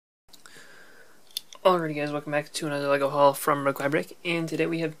Alrighty guys, welcome back to another LEGO haul from BrickByBrick, and today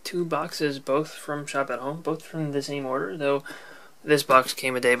we have two boxes, both from Shop at Home, both from the same order, though this box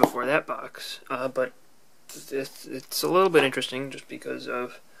came a day before that box, but it's a little bit interesting just because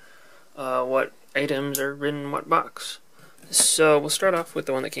of what items are in what box. So we'll start off with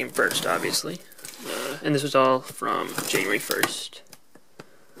the one that came first, obviously, and this was all from January 1st.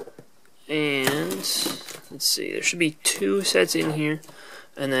 And let's see, there should be two sets in here,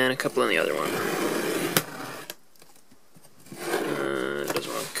 and then a couple in the other one.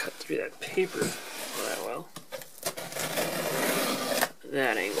 Doesn't want to cut through that paper that well.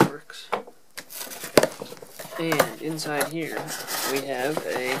 That angle works. And inside here, we have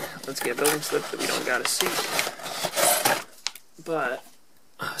a, let's get a building slip that we don't gotta see. But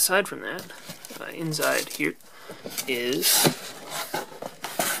aside from that, inside here is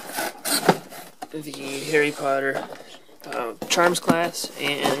the Harry Potter Charms class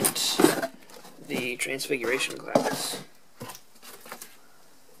and the Transfiguration class.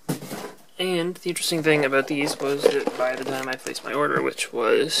 And the interesting thing about these was that by the time I placed my order, which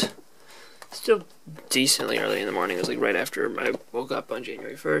was still decently early in the morning, it was like right after I woke up on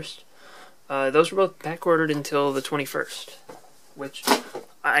January 1st, those were both back ordered until the 21st, which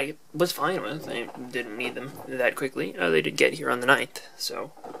I was fine with. I didn't need them that quickly. They did get here on the 9th,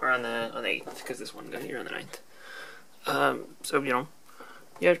 so, or on the 8th, because this one got here on the 9th. So, you know,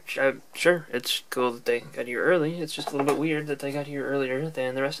 yeah, sure, it's cool that they got here early. It's just a little bit weird that they got here earlier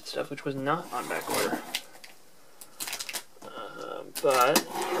than the rest of the stuff, which was not on back order. But,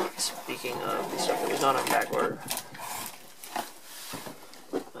 speaking of the stuff that was not on back order,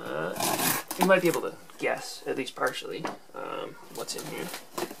 you might be able to guess, at least partially, what's in here.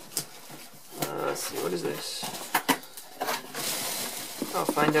 Let's see, what is this? I'll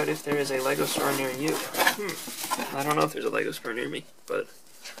find out if there is a LEGO store near you. I don't know if there's a LEGO store near me, but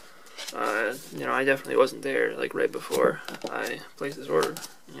you know, I definitely wasn't there like right before I placed this order,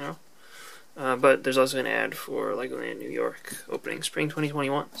 you know. But there's also an ad for Legoland New York opening spring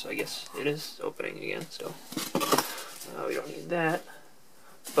 2021, so I guess it is opening again still. We don't need that.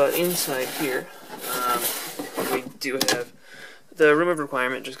 But inside here, we do have the room of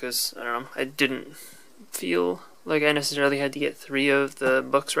requirement, just because, I don't know, I didn't feel like I necessarily had to get 3 of the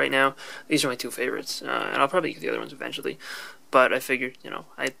books right now. These are my 2 favorites, and I'll probably get the other ones eventually. But I figured, you know,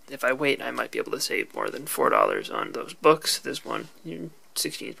 if I wait, I might be able to save more than $4 on those books. This one,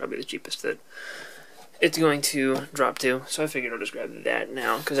 16 is probably the cheapest that it's going to drop to. So I figured I'll just grab that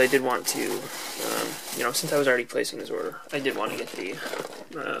now, because I did want to, you know, since I was already placing this order, I did want to get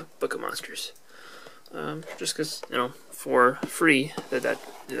the Book of Monsters. Just because, you know, for free,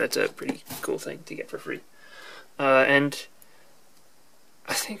 that's a pretty cool thing to get for free. And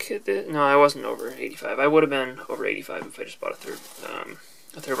I think no, I wasn't over 85. I would have been over 85 if I just bought a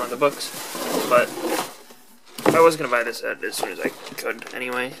third run of the books. But I was gonna buy this as soon as I could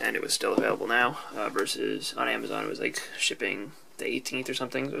anyway, and it was still available now. Versus on Amazon, it was like shipping the 18th or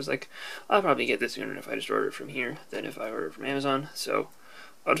something. So it was like, I'll probably get this sooner if I just order it from here than if I order it from Amazon. So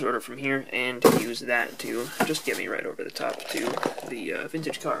I'll just order from here and use that to just get me right over the top to the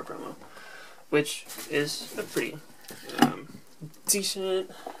vintage car promo, which is a pretty decent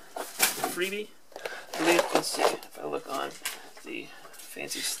freebie. Let's see, if I look on the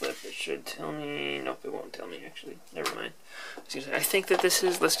fancy slip, it should tell me. Nope, it won't tell me actually. Never mind. I think that this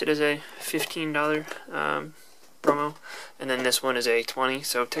is listed as a $15 promo, and then this one is a $20,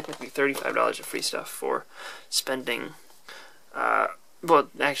 so technically $35 of free stuff for spending. Well,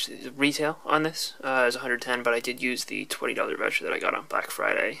 actually, the retail on this is $110, but I did use the $20 voucher that I got on Black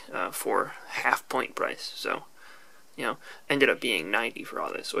Friday for half point price. So, you know, ended up being $90 for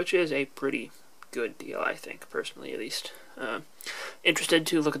all this, which is a pretty good deal, I think, personally at least. Interested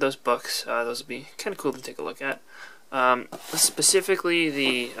to look at those books. Those would be kind of cool to take a look at. Specifically,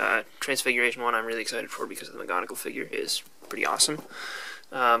 the Transfiguration one I'm really excited for because the McGonagall figure is pretty awesome.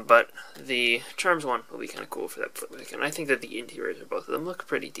 But the Charms one will be kind of cool for that flip, and I think that the interiors of both of them look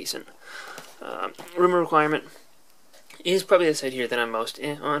pretty decent. Room requirement is probably the side here that I'm most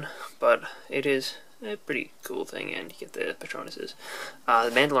on, but it is a pretty cool thing, and you get the Patronuses.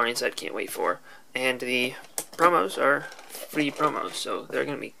 The Mandalorian set can't wait for, and the promos are free promos, so they're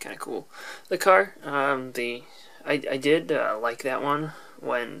going to be kind of cool. The car, I did like that one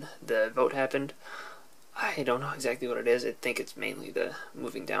when the vote happened. I don't know exactly what it is. I think it's mainly the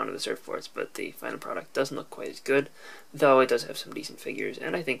moving down to the surfboards, but the final product doesn't look quite as good, though it does have some decent figures,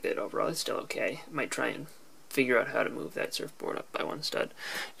 and I think that overall it's still okay. I might try and figure out how to move that surfboard up by one stud.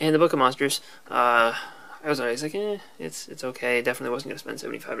 And the Book of Monsters, I was always like, it's okay. Definitely wasn't going to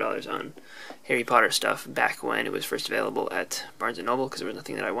spend $75 on Harry Potter stuff back when it was first available at Barnes & Noble, because there was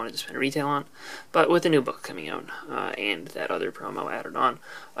nothing that I wanted to spend retail on. But with the new book coming out, and that other promo added on,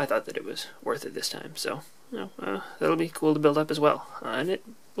 I thought that it was worth it this time. So, that'll be cool to build up as well. And it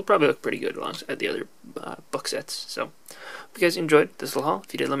will probably look pretty good alongside the other book sets. So, hope you guys enjoyed this little haul.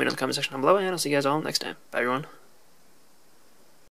 If you did, let me know in the comment section down below, and I'll see you guys all next time. Bye, everyone.